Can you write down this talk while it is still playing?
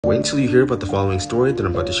wait until you hear about the following story that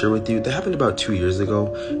I'm about to share with you that happened about 2 years ago,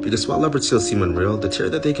 because while leopard seals seem unreal, the terror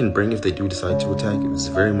that they can bring if they do decide to attack is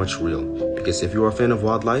very much real. Because if you are a fan of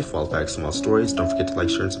wildlife, wild facts, and wild stories, don't forget to like,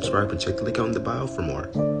 share, and subscribe, and check the link out in the bio for more.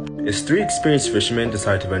 As three experienced fishermen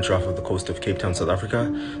decided to venture off of the coast of Cape Town, South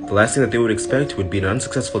Africa, the last thing that they would expect would be an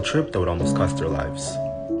unsuccessful trip that would almost cost their lives.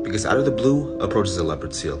 Because out of the blue approaches a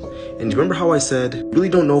leopard seal. And remember how I said, you really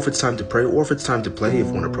don't know if it's time to pray or if it's time to play if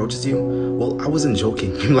one approaches you? Well, I wasn't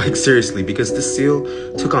joking, like seriously, because this seal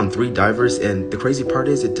took on 3 divers, and the crazy part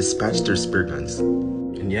is it dispatched their spear guns.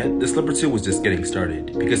 And yet, this leopard seal was just getting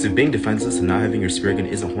started, because if being defenseless and not having your spear gun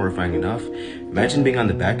isn't horrifying enough, imagine being on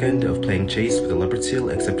the back end of playing chase with a leopard seal,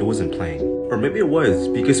 except it wasn't playing. Or maybe it was,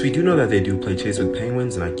 because we do know that they do play chase with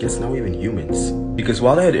penguins, and I guess now even humans. Because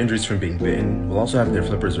while they had injuries from being bitten, while also having their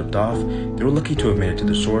flippers ripped off, they were lucky to have made it to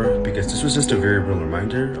the shore, because this was just a very real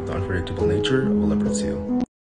reminder of the unpredictable nature of a leopard seal.